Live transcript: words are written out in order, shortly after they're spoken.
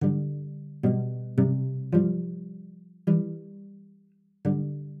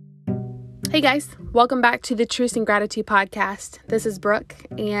Hey guys, welcome back to the Truth and Gratitude podcast. This is Brooke,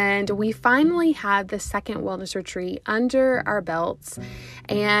 and we finally had the second wellness retreat under our belts,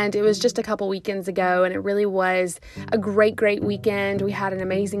 and it was just a couple weekends ago, and it really was a great weekend. We had an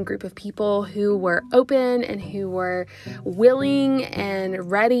amazing group of people who were open and who were willing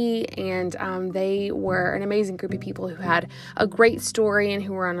and ready, and they were an amazing group of people who had a great story and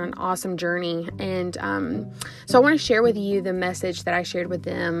who were on an awesome journey. And so I want to share with you the message that I shared with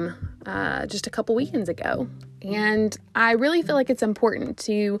them just a couple weekends ago. And I really feel like it's important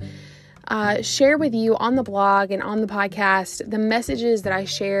to share with you on the blog and on the podcast the messages that I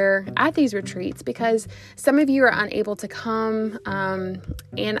share at these retreats, because some of you are unable to come,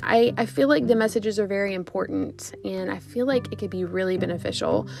 and I feel like the messages are very important, and I feel like it could be really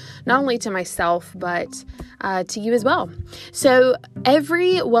beneficial, not only to myself, but to you as well. So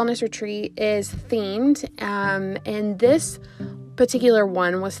every wellness retreat is themed, and this particular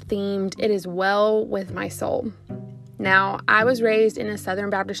one was themed, "It is well with my soul." Now, I was raised in a Southern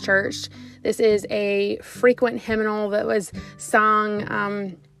Baptist church. This is a frequent hymnal that was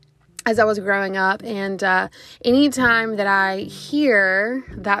sung as I was growing up, and anytime that I hear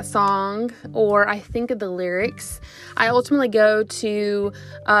that song or I think of the lyrics, I ultimately go to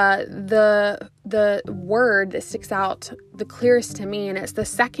the word that sticks out the clearest to me, and it's the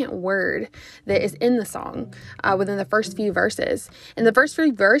second word that is in the song within the first few verses. And the first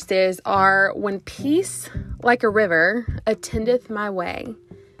few verses are, "When peace like a river attendeth my way,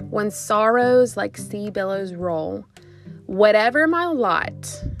 when sorrows like sea billows roll, whatever my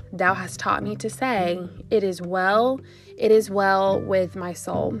lot, thou hast taught me to say, it is well with my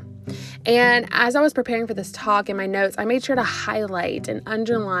soul." And as I was preparing for this talk in my notes, I made sure to highlight and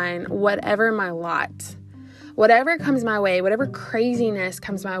underline whatever my lot. Whatever comes my way, whatever craziness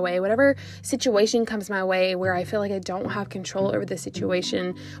comes my way, whatever situation comes my way where I feel like I don't have control over the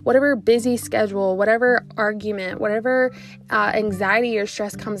situation, whatever busy schedule, whatever argument, whatever anxiety or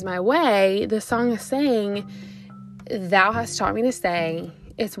stress comes my way, the song is saying, "Thou hast taught me to say,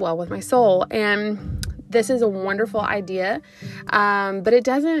 it's well with my soul." And this is a wonderful idea, but it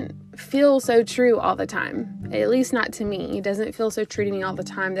doesn't feel so true all the time, at least not to me. It doesn't feel so true to me all the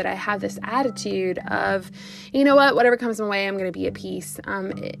time that I have this attitude of, you know what, whatever comes my way, I'm going to be at peace.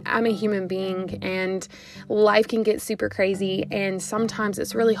 I'm a human being, and life can get super crazy, and sometimes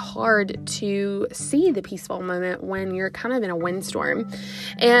it's really hard to see the peaceful moment when you're kind of in a windstorm.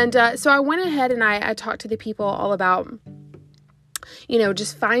 And so I went ahead and I talked to the people all about,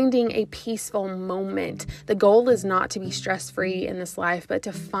 just finding a peaceful moment. The goal is not to be stress-free in this life, but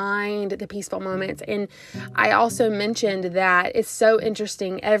to find the peaceful moments. And I also mentioned that it's so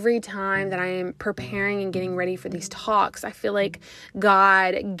interesting. Every time that I am preparing and getting ready for these talks, I feel like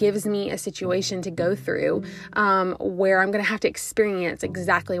God gives me a situation to go through where I'm going to have to experience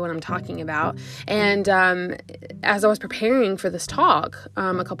exactly what I'm talking about. And as I was preparing for this talk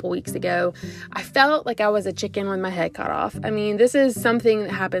a couple weeks ago, I felt like I was a chicken with my head cut off. I mean, this is something that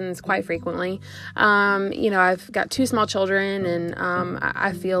happens quite frequently. I've got 2 small children, and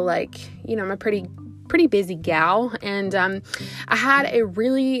I feel like, I'm a pretty busy gal, and I had a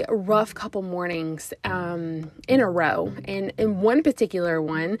really rough couple mornings in a row. And in one particular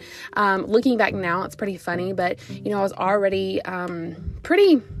one, looking back now, it's pretty funny, but I was already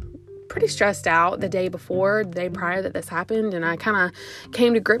pretty stressed out the day prior that this happened, and I kind of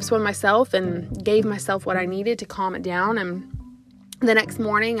came to grips with myself and gave myself what I needed to calm it down. And the next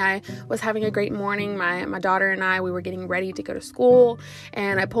morning, I was having a great morning. My daughter and we were getting ready to go to school,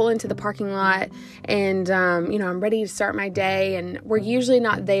 and I pull into the parking lot, and, I'm ready to start my day, and we're usually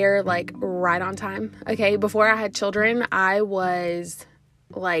not there, like, right on time. Okay, before I had children, I was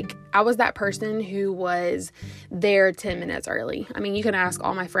that person who was there 10 minutes early. I mean, you can ask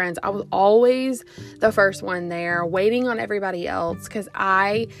all my friends. I was always the first one there, waiting on everybody else, because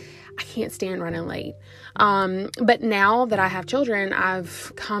I can't stand running late. But now that I have children,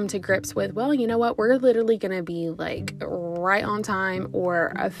 I've come to grips with, well, you know what? We're literally going to be like right on time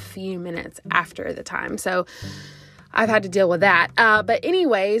or a few minutes after the time. So I've had to deal with that. But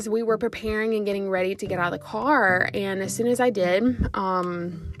anyways, we were preparing and getting ready to get out of the car. And as soon as I did,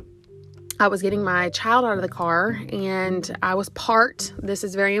 I was getting my child out of the car, and I was parked. This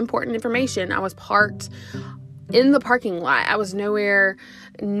is very important information. I was parked in the parking lot. I was nowhere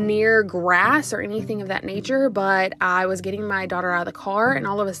near grass or anything of that nature, but I was getting my daughter out of the car, and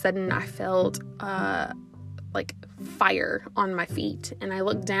all of a sudden I felt like fire on my feet. And I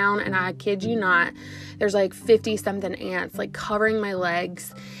looked down, and I kid you not, there's like 50 something ants like covering my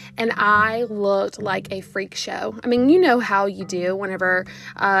legs, and I looked like a freak show. I mean, you know how you do whenever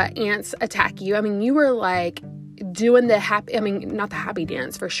ants attack you. I mean, you were like doing the happy, not the happy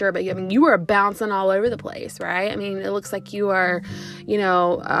dance for sure, but you were bouncing all over the place, right? It looks like you are,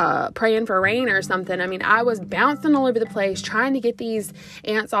 praying for rain or something. I was bouncing all over the place, trying to get these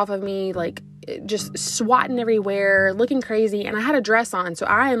ants off of me, like just swatting everywhere, looking crazy. And I had a dress on. So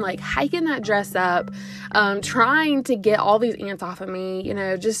I am like hiking that dress up, trying to get all these ants off of me,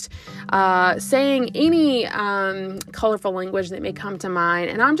 just saying any colorful language that may come to mind.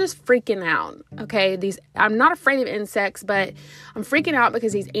 And I'm just freaking out. Okay. I'm not afraid of insects, but I'm freaking out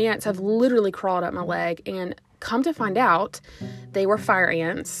because these ants have literally crawled up my leg, and come to find out they were fire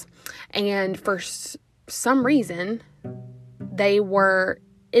ants. And for some reason, they were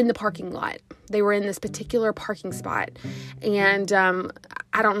in the parking lot. They were in this particular parking spot. And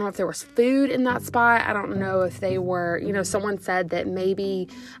I don't know if there was food in that spot. I don't know if they were, someone said that maybe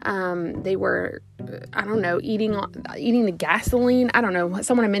they were, eating the gasoline. I don't know.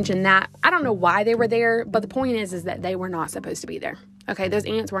 Someone had mentioned that. I don't know why they were there, but the point is that they were not supposed to be there. Okay, those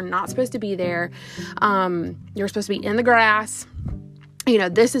ants were not supposed to be there. They were supposed to be in the grass.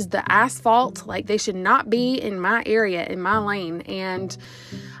 This is the asphalt. Like, they should not be in my area, in my lane. And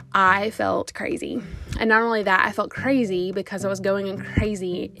I felt crazy. And not only that, I felt crazy because I was going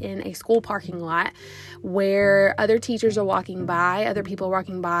crazy in a school parking lot where other teachers are walking by, other people are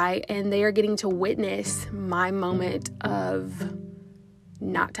walking by, and they are getting to witness my moment of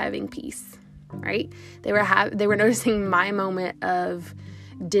not having peace, right? They were noticing my moment of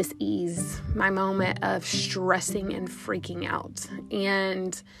dis-ease, my moment of stressing and freaking out.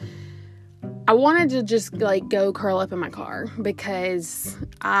 And I wanted to just go curl up in my car because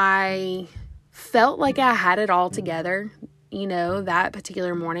I felt like I had it all together. That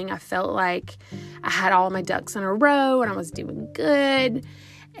particular morning, I felt like I had all my ducks in a row and I was doing good.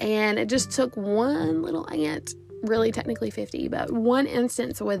 And it just took one little ant, really technically 50, but one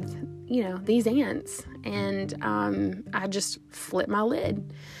instance with, these ants. And I just flipped my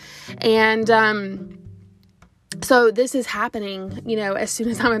lid. And so this is happening, as soon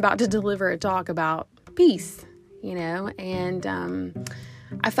as I'm about to deliver a talk about peace, and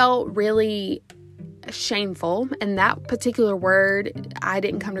I felt really shameful. And that particular word I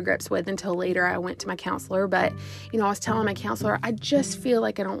didn't come to grips with until later. I went to my counselor, but, I was telling my counselor, I just feel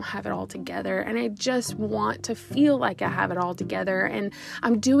like I don't have it all together. And I just want to feel like I have it all together. And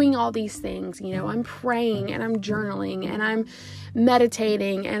I'm doing all these things, I'm praying and I'm journaling and I'm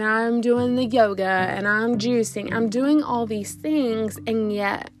meditating and I'm doing the yoga and I'm juicing. I'm doing all these things. And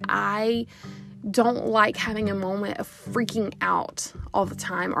yet I don't like having a moment of freaking out all the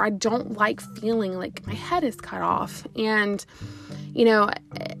time, or I don't like feeling like my head is cut off. And,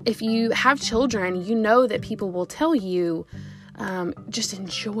 if you have children, that people will tell you, just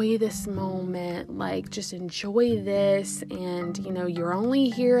enjoy this moment, just enjoy this. And, you're only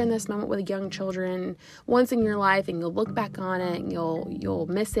here in this moment with young children once in your life, and you'll look back on it and you'll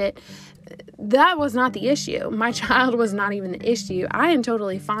miss it. That was not the issue. My child was not even the issue. I am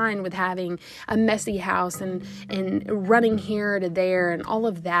totally fine with having a messy house and running here to there and all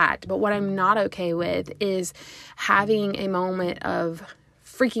of that. But what I'm not okay with is having a moment of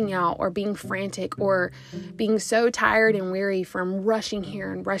freaking out or being frantic or being so tired and weary from rushing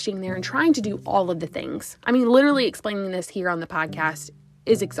here and rushing there and trying to do all of the things. Literally explaining this here on the podcast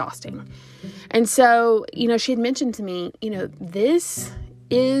is exhausting. And so, she had mentioned to me, this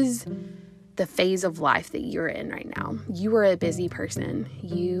is the phase of life that you're in right now. You are a busy person.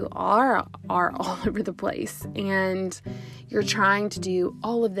 You are all over the place, and you're trying to do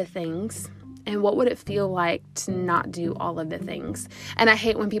all of the things. And what would it feel like to not do all of the things? And I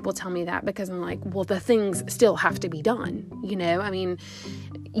hate when people tell me that, because I'm like, well, the things still have to be done.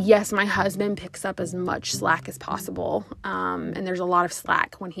 Yes, my husband picks up as much slack as possible. And there's a lot of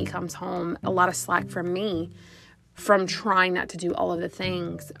slack when he comes home, a lot of slack from me from trying not to do all of the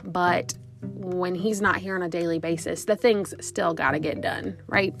things. But when he's not here on a daily basis, the things still got to get done,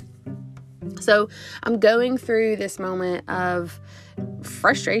 right? So I'm going through this moment of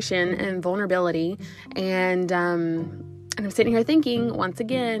frustration and vulnerability, and I'm sitting here thinking, once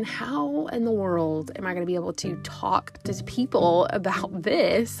again, how in the world am I going to be able to talk to people about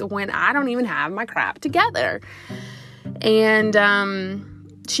this when I don't even have my crap together? And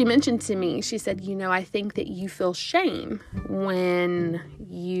she mentioned to me, she said, I think that you feel shame when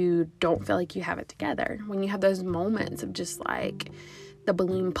you don't feel like you have it together, when you have those moments of just like the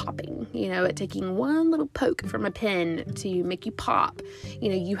balloon popping, it taking one little poke from a pen to make you pop.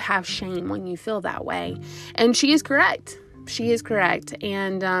 You have shame when you feel that way. And she is correct.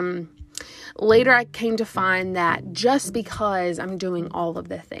 And later I came to find that just because I'm doing all of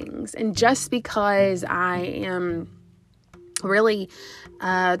the things, and just because I am really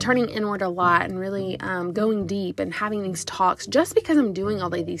turning inward a lot and really going deep and having these talks. Just because I'm doing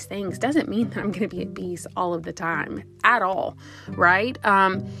all of these things doesn't mean that I'm going to be at peace all of the time at all, right?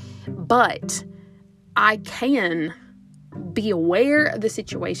 But I can be aware of the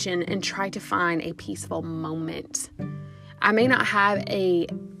situation and try to find a peaceful moment. I may not have a,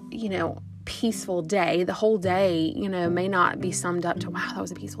 peaceful day. The whole day, may not be summed up to, wow, that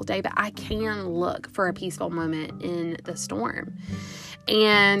was a peaceful day, but I can look for a peaceful moment in the storm.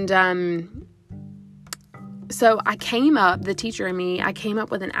 And so the teacher in me, I came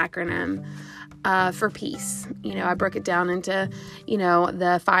up with an acronym for peace. I broke it down into,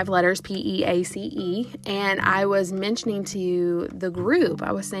 the 5 letters, PEACE. And I was mentioning to the group,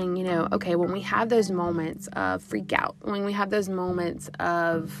 I was saying, okay, when we have those moments of freak out, when we have those moments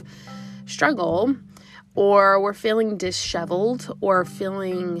of struggle, or we're feeling disheveled or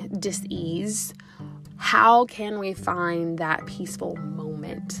feeling dis-ease, how can we find that peaceful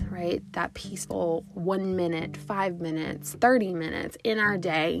moment, right? That peaceful 1 minute, 5 minutes, 30 minutes in our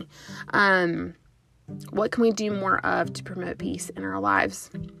day. What can we do more of to promote peace in our lives?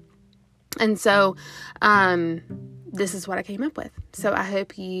 And so, this is what I came up with. So I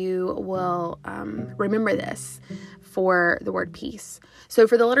hope you will remember this for the word peace. So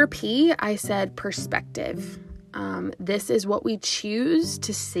for the letter P, I said perspective. This is what we choose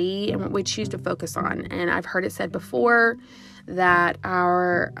to see and what we choose to focus on. And I've heard it said before that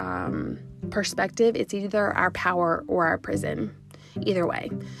our perspective, it's either our power or our prison. Either way.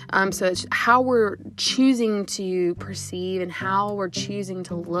 So it's how we're choosing to perceive and how we're choosing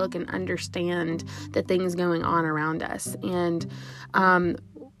to look and understand the things going on around us. And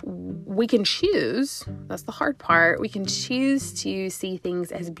we can choose, that's the hard part, we can choose to see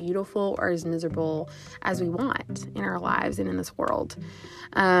things as beautiful or as miserable as we want in our lives and in this world.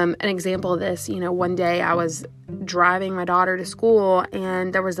 An example of this, one day I was driving my daughter to school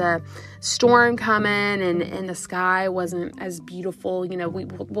and there was a storm coming and the sky wasn't as beautiful.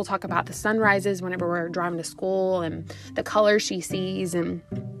 We'll talk about the sunrises whenever we're driving to school and the colors she sees. And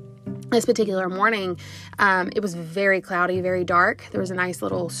this particular morning, it was very cloudy, very dark. There was a nice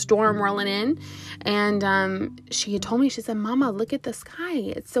little storm rolling in. And she had told me, she said, Mama, look at the sky.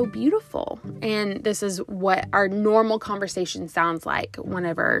 It's so beautiful. And this is what our normal conversation sounds like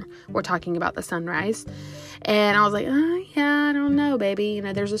whenever we're talking about the sunrise. And I was like, oh, yeah, I don't know, baby.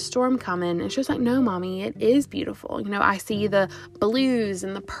 There's a storm coming. And she was like, no, Mommy, it is beautiful. I see the blues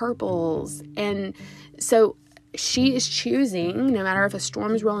and the purples. And so she is choosing, no matter if a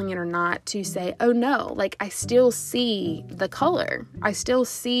storm is rolling in or not, to say, oh no, I still see the color. I still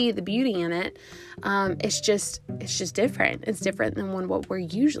see the beauty in it. It's just different. It's different than what we're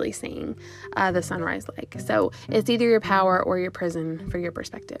usually seeing the sunrise like. So it's either your power or your prison for your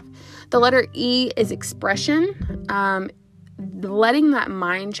perspective. The letter E is expression. Letting that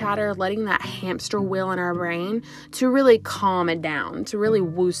mind chatter, letting that hamster wheel in our brain to really calm it down, to really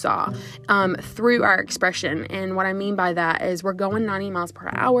woosah through our expression. And what I mean by that is we're going 90 miles per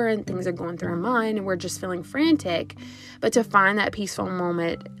hour and things are going through our mind and we're just feeling frantic. But to find that peaceful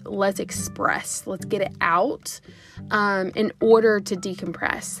moment, let's express, let's get it out in order to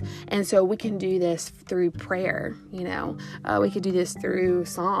decompress. And so we can do this through prayer, we could do this through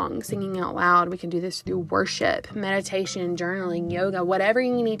song, singing out loud. We can do this through worship, meditation, journaling, yoga, whatever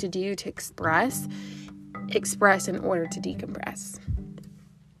you need to do to express in order to decompress.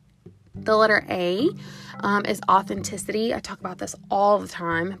 The letter A is authenticity. I talk about this all the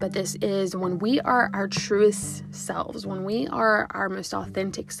time, but this is when we are our truest selves, when we are our most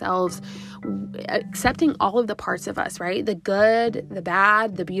authentic selves, accepting all of the parts of us, right? The good, the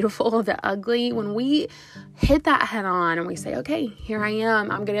bad, the beautiful, the ugly. When we hit that head on and we say, okay, here I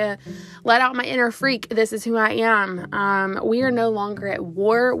am. I'm going to let out my inner freak. This is who I am. We are no longer at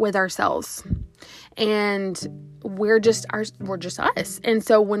war with ourselves. And we're just us. And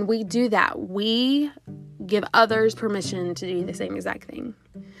so when we do that, we give others permission to do the same exact thing.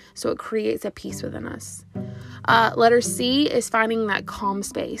 So it creates a peace within us. Letter C is finding that calm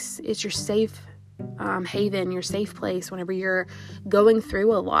space. It's your safe haven, your safe place whenever you're going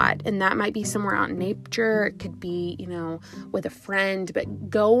through a lot. And that might be somewhere out in nature. It could be, with a friend, but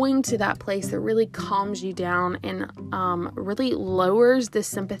going to that place that really calms you down and really lowers the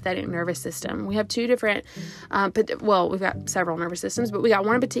sympathetic nervous system. We have two different, we've got several nervous systems, but we got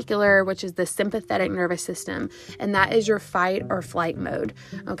one in particular, which is the sympathetic nervous system. And that is your fight or flight mode.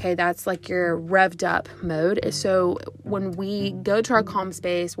 Okay. That's like your revved up mode. So when we go to our calm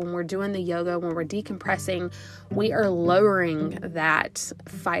space, when we're doing the yoga, when we're decompressing, decompressing, we are lowering that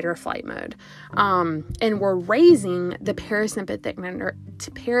fight or flight mode. And we're raising the parasympathetic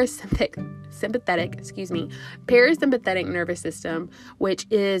nervous system, which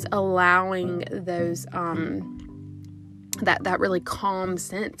is allowing those, that really calm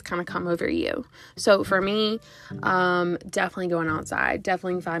sense kind of come over you. So for me, definitely going outside,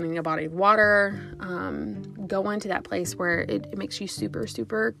 definitely finding a body of water, go into that place where it makes you super,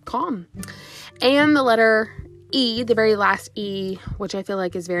 super calm. And the letter E, the very last E, which I feel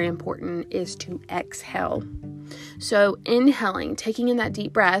like is very important, is to exhale. So inhaling, taking in that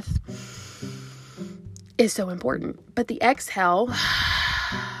deep breath is so important. But the exhale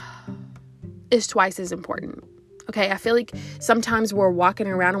is twice as important. Okay, I feel like sometimes we're walking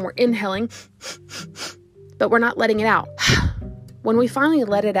around and we're inhaling, but we're not letting it out. When we finally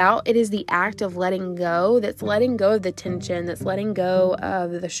let it out, it is the act of letting go that's letting go of the tension, that's letting go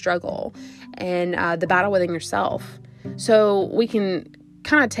of the struggle and the battle within yourself. So we can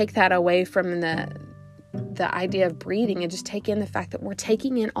kind of take that away from the idea of breathing and just take in the fact that we're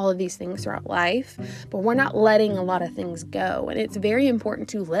taking in all of these things throughout life, but we're not letting a lot of things go. And it's very important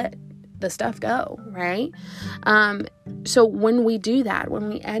to let the stuff go, right? So when we do that, when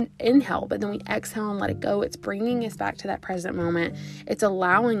we inhale, but then we exhale and let it go, it's bringing us back to that present moment. It's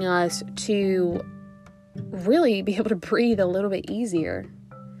allowing us to really be able to breathe a little bit easier.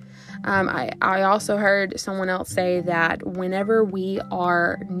 I also heard someone else say that whenever we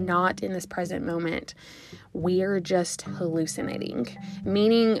are not in this present moment, we are just hallucinating,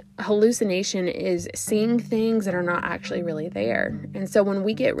 meaning hallucination is seeing things that are not actually really there. And so when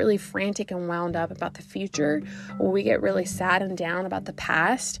we get really frantic and wound up about the future, or we get really sad and down about the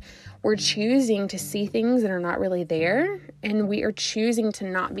past, we're choosing to see things that are not really there, and we are choosing to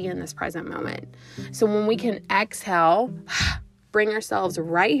not be in this present moment. So when we can exhale, bring ourselves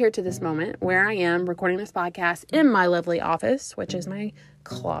right here to this moment where I am recording this podcast in my lovely office, which is my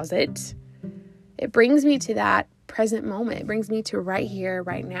closet. It brings me to that present moment. It brings me to right here,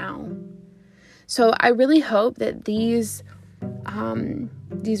 right now. So I really hope that these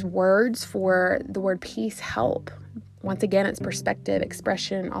words for the word peace help. Once again, it's perspective,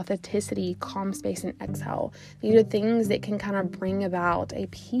 expression, authenticity, calm space, and exhale. These are things that can kind of bring about a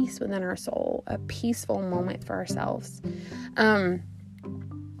peace within our soul, a peaceful moment for ourselves.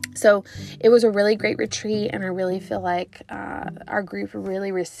 So it was a really great retreat, and I really feel like our group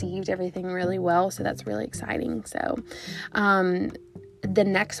really received everything really well. So that's really exciting. So the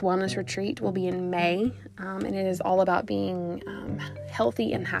next wellness retreat will be in May, and it is all about being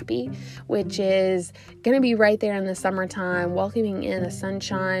healthy and happy, which is going to be right there in the summertime, welcoming in the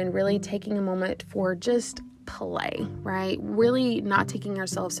sunshine, really taking a moment for just play, right? Really not taking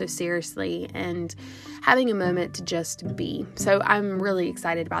ourselves so seriously and having a moment to just be. So I'm really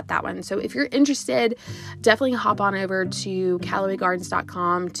excited about that one. So if you're interested, definitely hop on over to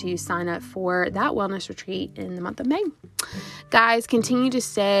CallawayGardens.com to sign up for that wellness retreat in the month of May. Guys, continue to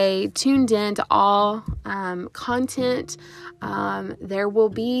stay tuned in to all content. There will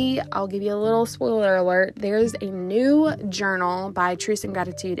be, I'll give you a little spoiler alert, there's a new journal by Truth and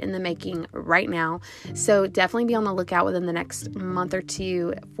Gratitude in the making right now. So definitely be on the lookout within the next month or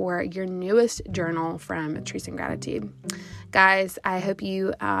two for your newest journal from Truth and Gratitude. Guys, I hope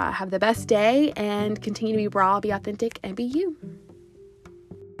you have the best day and continue to be raw, be authentic, and be you.